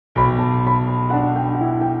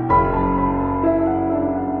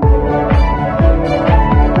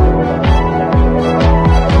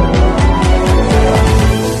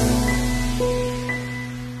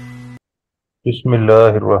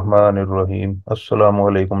Bismillahirrahmanirrahim. Assalamu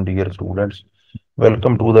alaikum, dear students.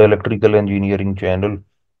 Welcome to the Electrical Engineering channel.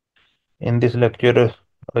 In this lecture,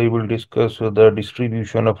 I will discuss the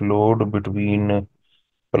distribution of load between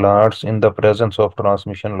plants in the presence of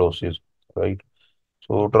transmission losses. Right.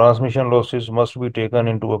 So, transmission losses must be taken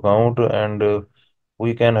into account, and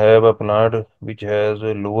we can have a plant which has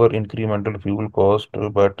a lower incremental fuel cost,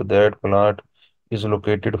 but that plant is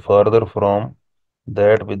located farther from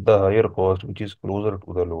that with the higher cost, which is closer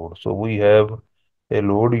to the load. So we have a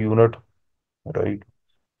load unit, right?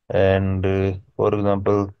 And for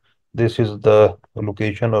example, this is the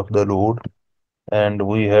location of the load, and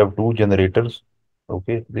we have two generators.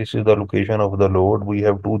 Okay, this is the location of the load. We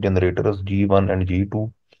have two generators, G1 and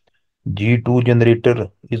G2. G2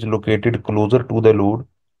 generator is located closer to the load,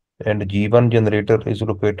 and G1 generator is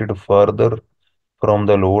located farther from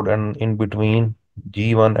the load, and in between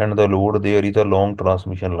G1 and the load, there is a long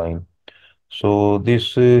transmission line. So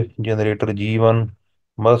this generator G1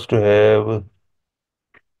 must have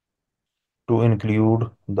to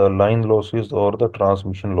include the line losses or the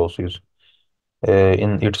transmission losses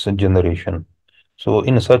in its generation. So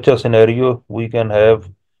in such a scenario, we can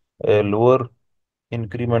have a lower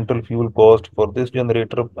incremental fuel cost for this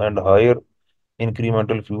generator and higher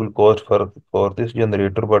incremental fuel cost for this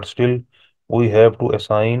generator, but still we have to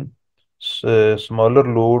assign smaller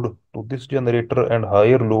load to this generator and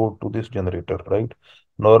higher load to this generator, right?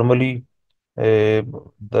 Normally, uh,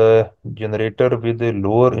 the generator with a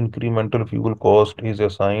lower incremental fuel cost is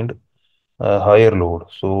assigned a higher load.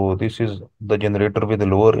 So this is the generator with a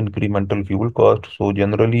lower incremental fuel cost. So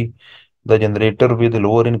generally, the generator with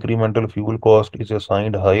lower incremental fuel cost is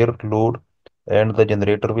assigned higher load, and the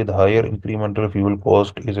generator with higher incremental fuel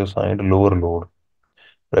cost is assigned lower load.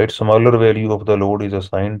 Right? Smaller value of the load is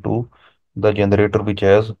assigned to the generator which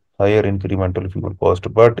has higher incremental fuel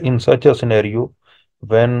cost. But in such a scenario,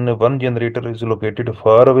 when one generator is located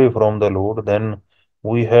far away from the load, then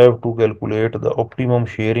we have to calculate the optimum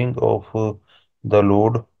sharing of the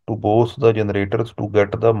load to both the generators to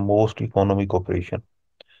get the most economic operation.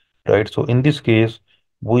 Right? So in this case,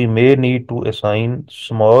 we may need to assign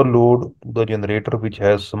small load to the generator which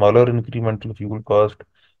has smaller incremental fuel cost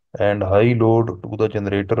and high load to the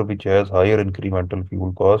generator which has higher incremental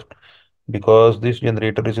fuel cost, because this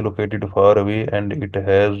generator is located far away and it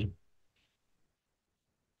has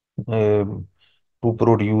um, to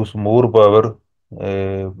produce more power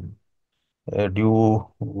uh, due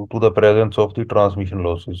to the presence of the transmission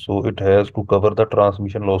losses. So it has to cover the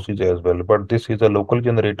transmission losses as well. But this is a local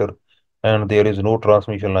generator and there is no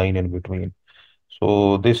transmission line in between.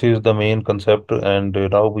 So this is the main concept, and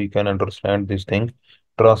now we can understand this thing.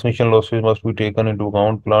 Transmission losses must be taken into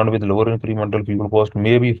account. Plant with lower incremental fuel cost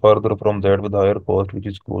may be further from that with higher cost, which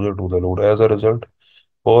is closer to the load. As a result,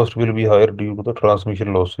 cost will be higher due to the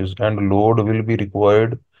transmission losses, and load will be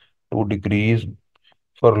required to decrease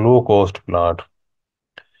for low cost plant.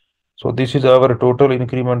 So this is our total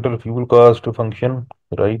incremental fuel cost function,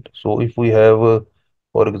 right? So if we have,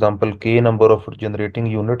 for example, k number of generating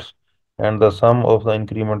units, and the sum of the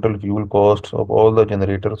incremental fuel costs of all the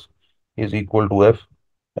generators is equal to F,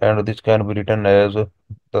 and this can be written as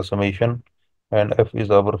the summation, and F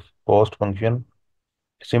is our cost function.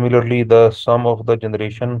 Similarly, the sum of the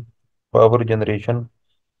power generation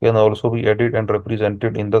can also be added and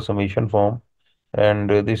represented in the summation form, and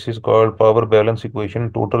this is called power balance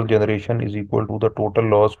equation. Total generation is equal to the total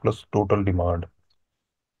loss plus total demand.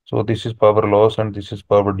 So this is power loss and this is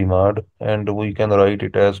power demand, and we can write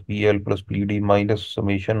it as PL plus PD minus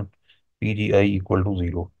summation PGI equal to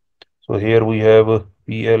 0. So here we have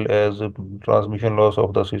PL as transmission loss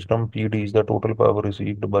of the system, PD is the total power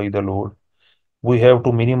received by the load. We have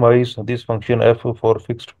to minimize this function F for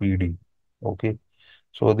fixed PD. Okay,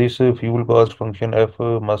 so this fuel cost function F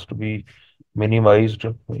must be minimized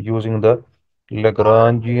using the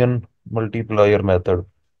Lagrangian multiplier method.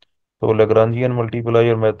 So Lagrangian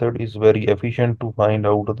multiplier method is very efficient to find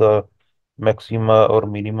out the maxima or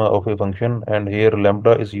minima of a function, and here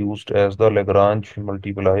lambda is used as the Lagrange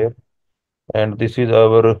multiplier, and this is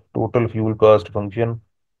our total fuel cost function,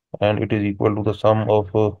 and it is equal to the sum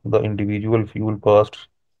of the individual fuel costs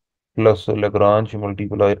plus Lagrange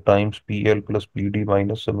multiplier times PL plus PD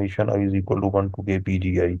minus summation I is equal to 1 to k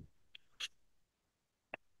PGI.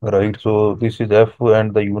 Right, so this is F,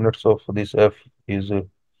 and the units of this F is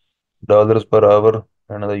dollars per hour,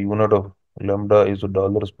 and the unit of lambda is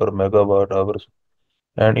dollars per megawatt hours.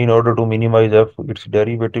 And in order to minimize F, its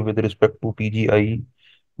derivative with respect to PGI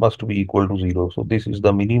must be equal to 0. So this is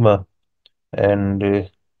the minima, and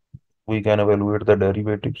we can evaluate the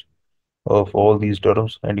derivatives of all these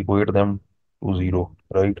terms and equate them to 0,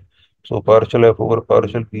 right? So partial f over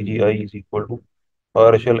partial pgi is equal to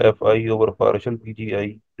partial fi over partial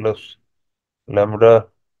pgi plus lambda,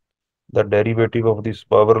 the derivative of this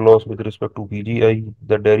power loss with respect to PGI,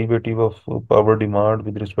 the derivative of power demand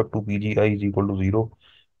with respect to PGI is equal to 0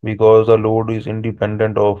 because the load is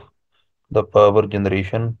independent of the power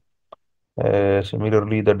generation.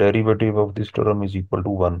 Similarly, the derivative of this term is equal to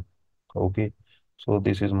 1. Okay, so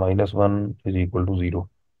this is minus 1 is equal to 0.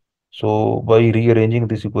 So by rearranging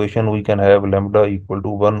this equation, we can have lambda equal to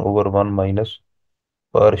 1 over 1 minus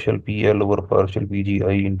partial PL over partial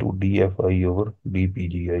PGI into dFi over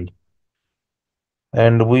dPGI.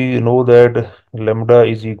 And we know that lambda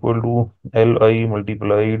is equal to Li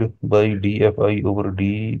multiplied by dFi over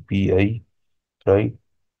dPi, right?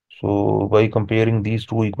 So by comparing these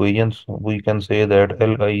two equations, we can say that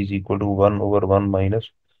Li is equal to 1 over 1 minus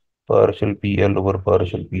partial PL over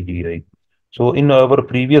partial PGI. So in our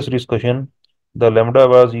previous discussion, the lambda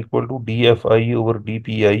was equal to dFi over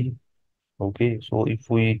dPi. Okay, so if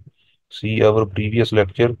we see our previous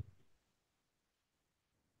lecture,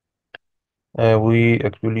 we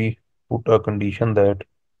actually put a condition that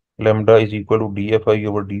lambda is equal to dfi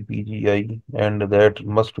over dpgi and that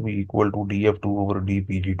must be equal to df2 over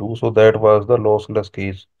dpg2. So that was the lossless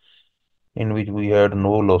case in which we had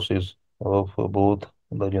no losses of both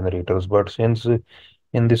the generators. But since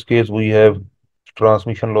in this case we have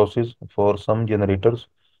transmission losses for some generators,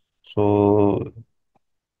 so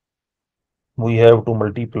we have to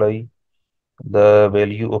multiply the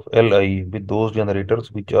value of Li with those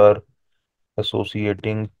generators which are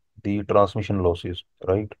associating the transmission losses,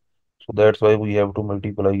 right? So that's why we have to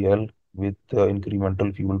multiply L with the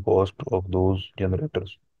incremental fuel cost of those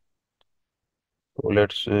generators. So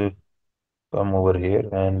let's come over here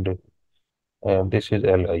and this is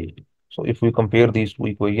Li. So if we compare these two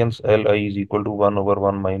equations, Li is equal to 1 over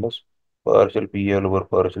 1 minus partial PL over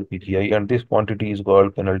partial PGI, and this quantity is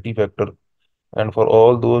called penalty factor. And for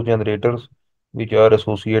all those generators which are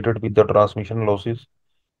associated with the transmission losses,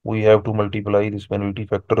 we have to multiply this penalty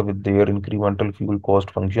factor with their incremental fuel cost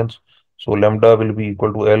functions. So lambda will be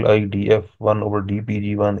equal to Li df1 over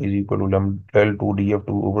dpg1 is equal to L2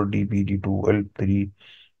 df2 over dpg2, L3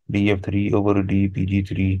 df3 over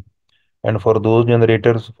dpg3. And for those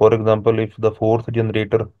generators, for example, if the fourth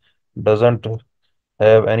generator doesn't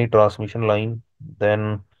have any transmission line,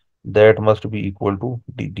 then that must be equal to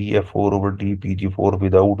df4 over dpg4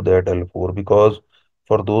 without that L4, because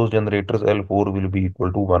for those generators L4 will be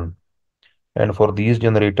equal to 1. And for these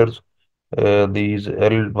generators, these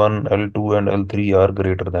L1, L2, and L3 are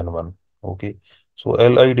greater than 1. Okay. So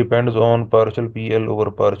Li depends on partial PL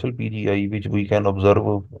over partial PGI, which we can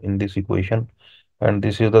observe in this equation. And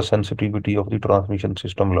this is the sensitivity of the transmission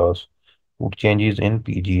system loss to changes in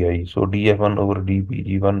PGI. So dF1 over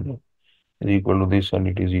dPG1 is equal to this and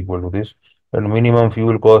it is equal to this. And minimum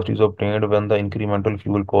fuel cost is obtained when the incremental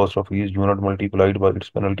fuel cost of each unit multiplied by its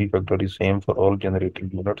penalty factor is same for all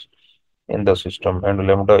generating units in the system, and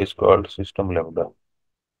lambda is called system lambda.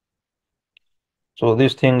 So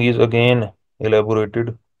this thing is again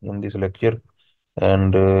elaborated in this lecture,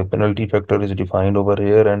 and penalty factor is defined over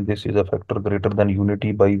here, and this is a factor greater than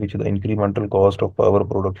unity by which the incremental cost of power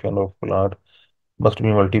production of plant must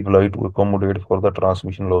be multiplied to accommodate for the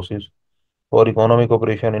transmission losses. For economic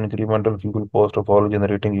operation, incremental fuel cost of all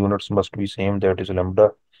generating units must be same, that is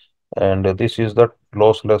lambda, and this is the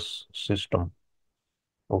lossless system.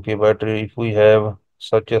 Okay, but if we have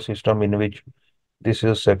such a system in which this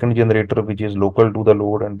is second generator which is local to the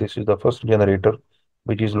load, and this is the first generator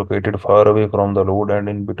which is located far away from the load, and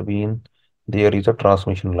in between there is a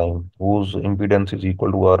transmission line whose impedance is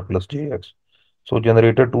equal to R plus JX. So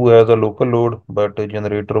generator 2 has a local load, but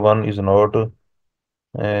generator 1 is not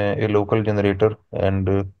a local generator,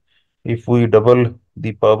 and if we double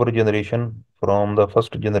the power generation from the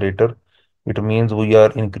first generator, it means we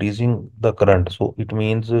are increasing the current. So it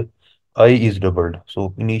means I is doubled.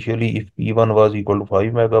 So initially, if P1 was equal to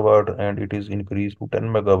 5 megawatt and it is increased to 10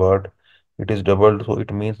 megawatt, it is doubled. So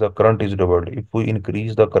it means the current is doubled. If we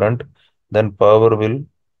increase the current, then power will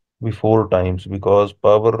be 4 times, because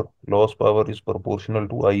loss power is proportional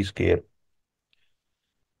to I square,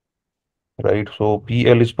 right? So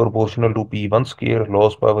PL is proportional to P1 square,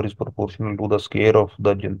 loss power is proportional to the square of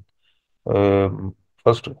the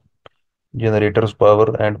first generator's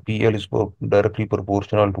power, and PL is directly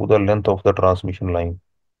proportional to the length of the transmission line,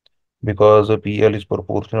 because PL is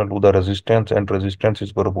proportional to the resistance and resistance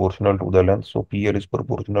is proportional to the length. So PL is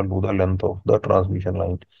proportional to the length of the transmission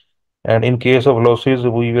line. And in case of losses,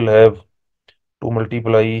 we will have to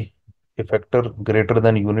multiply a factor greater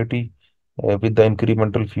than unity with the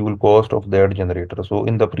incremental fuel cost of that generator. So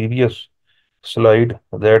in the previous slide,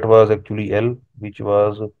 that was actually L, which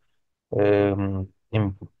was um,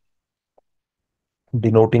 im-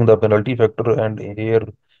 denoting the penalty factor, and here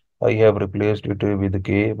I have replaced it with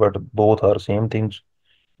K, but both are same things.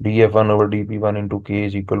 df1 over dp1 into K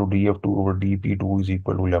is equal to df2 over dp2 is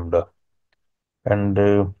equal to lambda.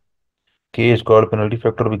 And K is called penalty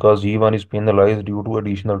factor because G1 is penalized due to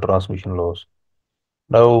additional transmission loss.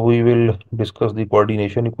 Now we will discuss the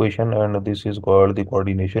coordination equation, and this is called the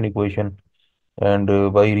coordination equation. And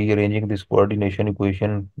by rearranging this coordination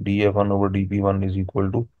equation, df1 over dp1 is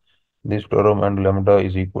equal to this term, and lambda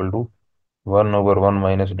is equal to 1 over 1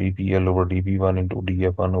 minus dpl over dp1 into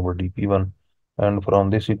df1 over dp1. And from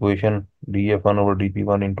this equation, df1 over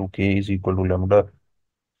dp1 into K is equal to lambda.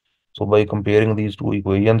 So by comparing these two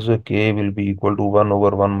equations, K will be equal to 1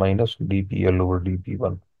 over 1 minus dpl over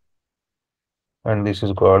dp1. And this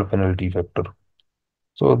is called penalty factor.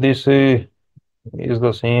 So this is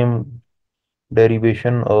the same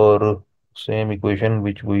derivation or same equation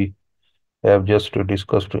which we have just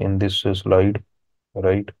discussed in this slide,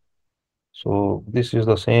 right? So this is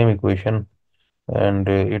the same equation, and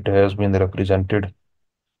it has been represented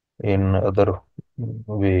in other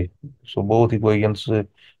way. So both equations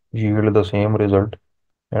yield the same result,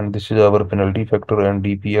 and this is our penalty factor, and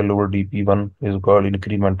dpl over dp1 is called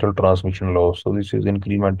incremental transmission loss. So this is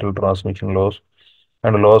incremental transmission loss,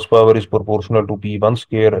 and loss power is proportional to p1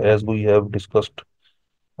 square, as we have discussed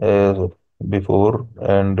uh, before.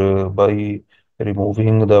 And by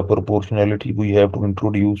removing the proportionality, we have to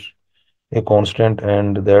introduce a constant,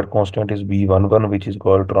 and that constant is b11, which is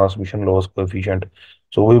called transmission loss coefficient.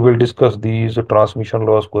 So we will discuss these transmission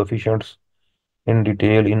loss coefficients in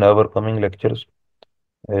detail in our coming lectures.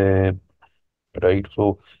 Uh, right.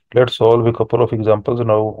 So let's solve a couple of examples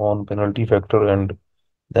now on penalty factor, and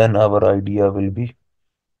then our idea will be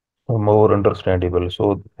more understandable.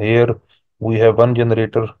 So here we have one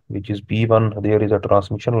generator which is P1. There is a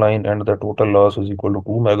transmission line, and the total loss is equal to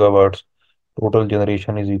 2 megawatts. Total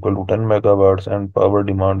generation is equal to 10 megawatts, and power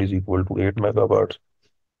demand is equal to 8 megawatts.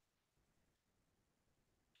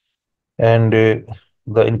 And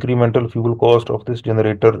the incremental fuel cost of this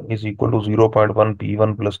generator is equal to 0.1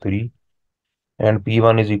 P1 plus 3, and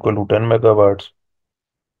P1 is equal to 10 megawatts.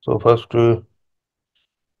 So first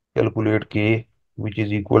calculate K, which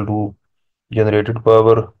is equal to generated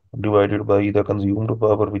power divided by the consumed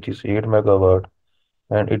power, which is 8 megawatt,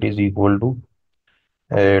 and it is equal to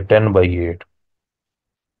 10 by 8.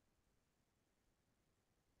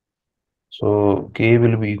 So K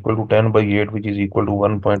will be equal to 10 by 8, which is equal to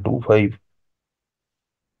 1.25,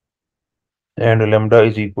 and lambda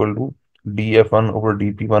is equal to df1 over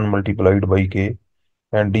dp1 multiplied by K,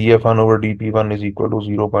 and df1 over dp1 is equal to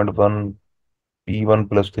 0.1 p1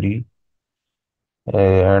 plus 3,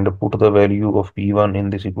 and put the value of p1 in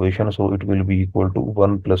this equation, so it will be equal to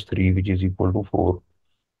 1 plus 3, which is equal to 4.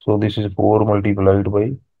 So this is 4 multiplied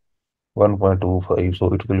by 1.25,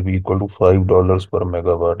 so it will be equal to $5 per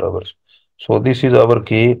megawatt hours. So this is our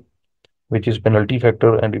K, which is penalty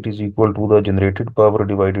factor, and it is equal to the generated power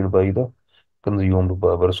divided by the consumed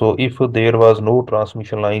power. So if there was no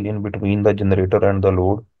transmission line in between the generator and the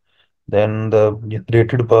load, then the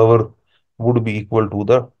generated power would be equal to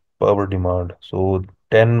the power demand. So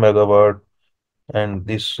 10 megawatt, and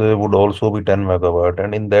this would also be 10 megawatt,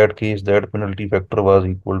 and in that case that penalty factor was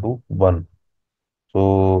equal to 1.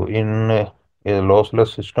 So in a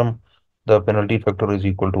lossless system, the penalty factor is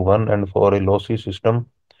equal to 1, and for a lossy system,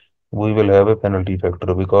 we will have a penalty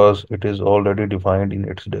factor because it is already defined in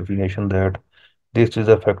its definition that this is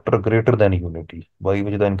a factor greater than unity, by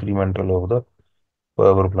which the incremental of the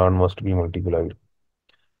power plant must be multiplied.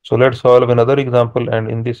 So let's solve another example,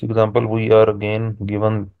 and in this example, we are again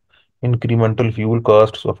given incremental fuel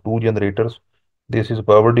costs of two generators. This is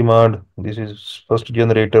power demand. This is first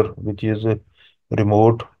generator, which is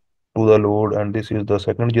remote to the load, and this is the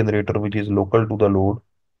second generator, which is local to the load.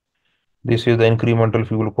 This is the incremental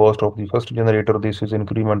fuel cost of the first generator. This is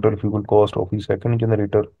incremental fuel cost of the second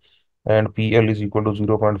generator, and PL is equal to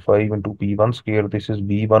 0.5 into P1 square. This is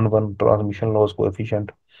B11 transmission loss coefficient.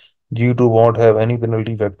 G2 won't have any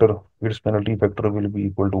penalty factor. Its penalty factor will be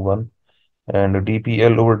equal to 1, and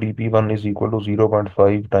dPL over dP1 is equal to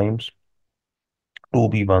 0.5 times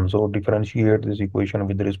 2P1. So differentiate this equation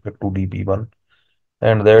with respect to dP1,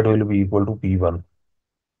 and that will be equal to P1.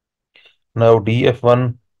 Now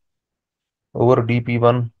dF1 over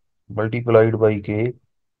dP1 multiplied by K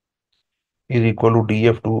is equal to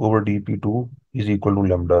dF2 over dP2 is equal to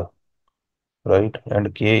lambda, right?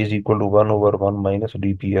 And K is equal to 1 over 1 minus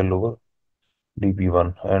dPL over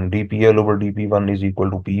dP1, and dPL over dP1 is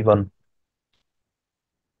equal to P1.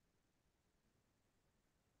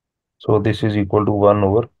 So this is equal to 1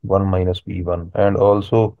 over 1 minus P1. And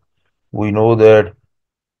also we know that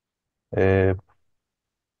uh,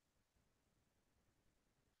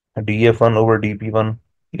 dF1 over dP1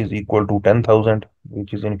 is equal to 10,000,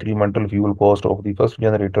 which is incremental fuel cost of the first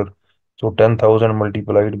generator. So 10,000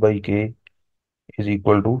 multiplied by K is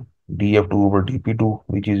equal to dF2 over dP2,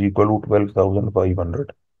 which is equal to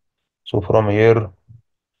 12,500. So from here,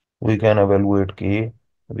 we can evaluate K,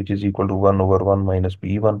 which is equal to 1 over 1 minus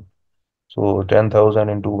P1. So 10,000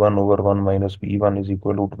 into 1 over 1 minus P1 is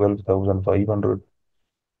equal to 12,500.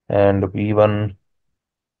 And P1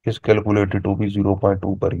 is calculated to be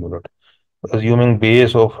 0.2 per unit. Assuming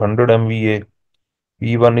base of 100 MVA,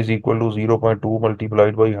 P1 is equal to 0.2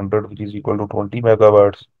 multiplied by 100, which is equal to 20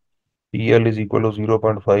 megawatts. PL is equal to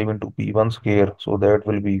 0.5 into P1 square, so that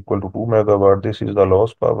will be equal to 2 megawatt. This is the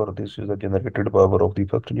loss power, this is the generated power of the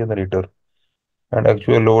first generator. And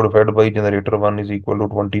actual load fed by generator 1 is equal to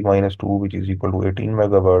 20 minus 2, which is equal to 18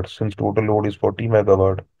 megawatts. Since total load is 40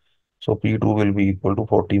 megawatt, so P2 will be equal to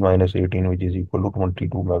 40 minus 18, which is equal to 22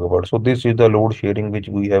 megawatts. So this is the load sharing which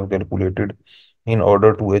we have calculated in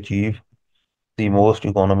order to achieve the most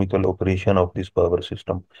economical operation of this power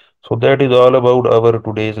system. So that is all about our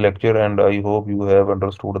today's lecture, and I hope you have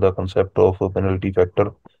understood the concept of a penalty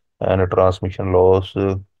factor and a transmission loss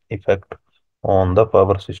effect on the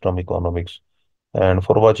power system economics. And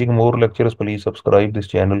for watching more lectures, please subscribe this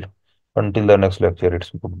channel. Until the next lecture, it's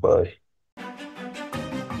goodbye.